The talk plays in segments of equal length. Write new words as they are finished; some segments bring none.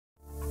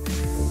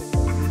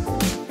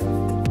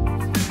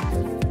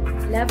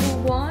Level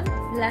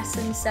 1,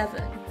 Lesson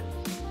 7.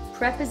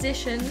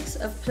 Prepositions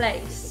of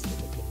place.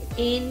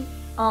 In,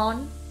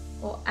 on,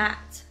 or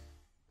at.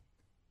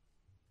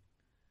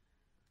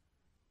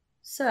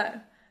 So,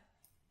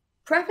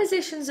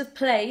 prepositions of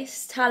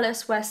place tell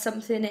us where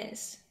something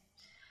is.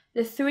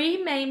 The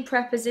three main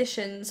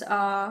prepositions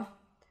are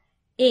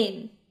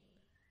in,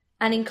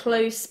 an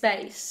enclosed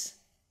space,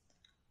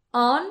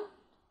 on,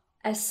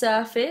 a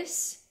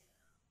surface,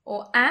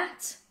 or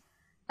at,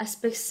 a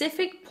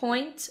specific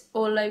point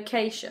or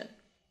location.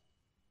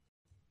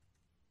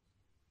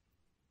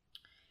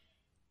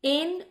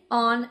 In,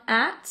 on,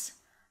 at,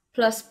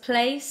 plus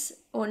place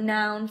or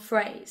noun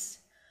phrase.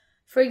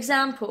 For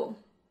example,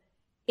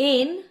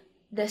 in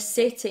the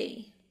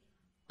city,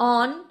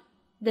 on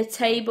the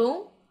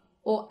table,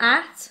 or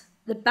at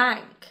the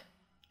bank.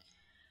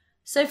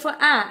 So for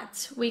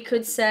at, we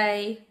could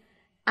say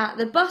at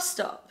the bus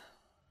stop,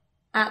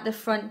 at the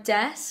front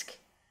desk,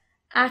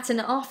 at an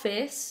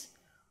office,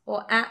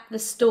 or at the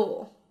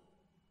store.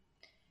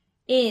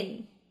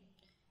 In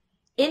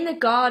the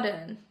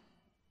garden,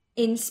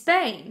 in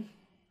Spain,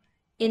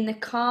 in the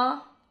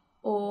car,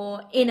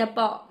 or in a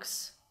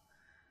box.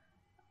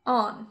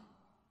 On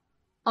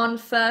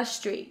First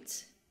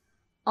Street,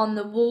 on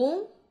the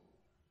wall,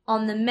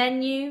 on the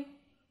menu,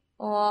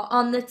 or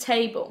on the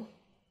table.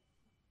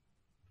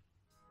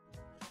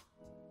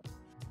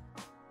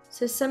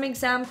 So some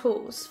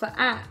examples for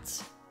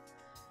at.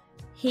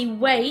 He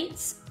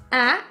waits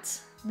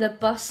at the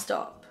bus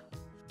stop.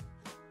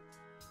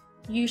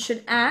 You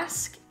should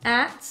ask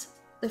at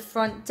the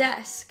front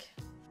desk.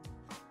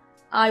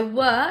 I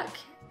work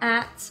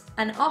at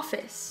an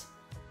office.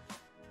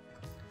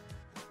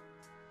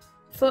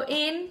 For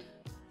in,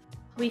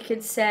 we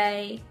could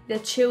say the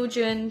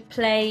children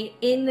play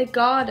in the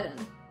garden.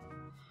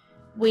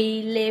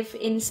 We live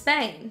in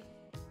Spain.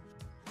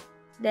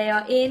 They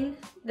are in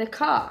the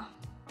car.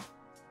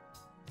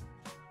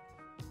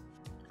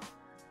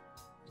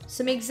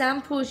 Some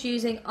examples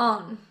using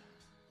on.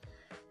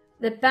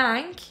 The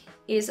bank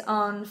is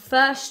on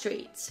First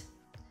Street.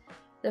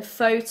 The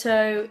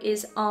photo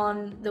is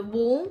on the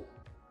wall.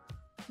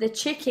 The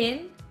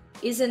chicken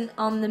isn't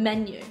on the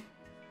menu.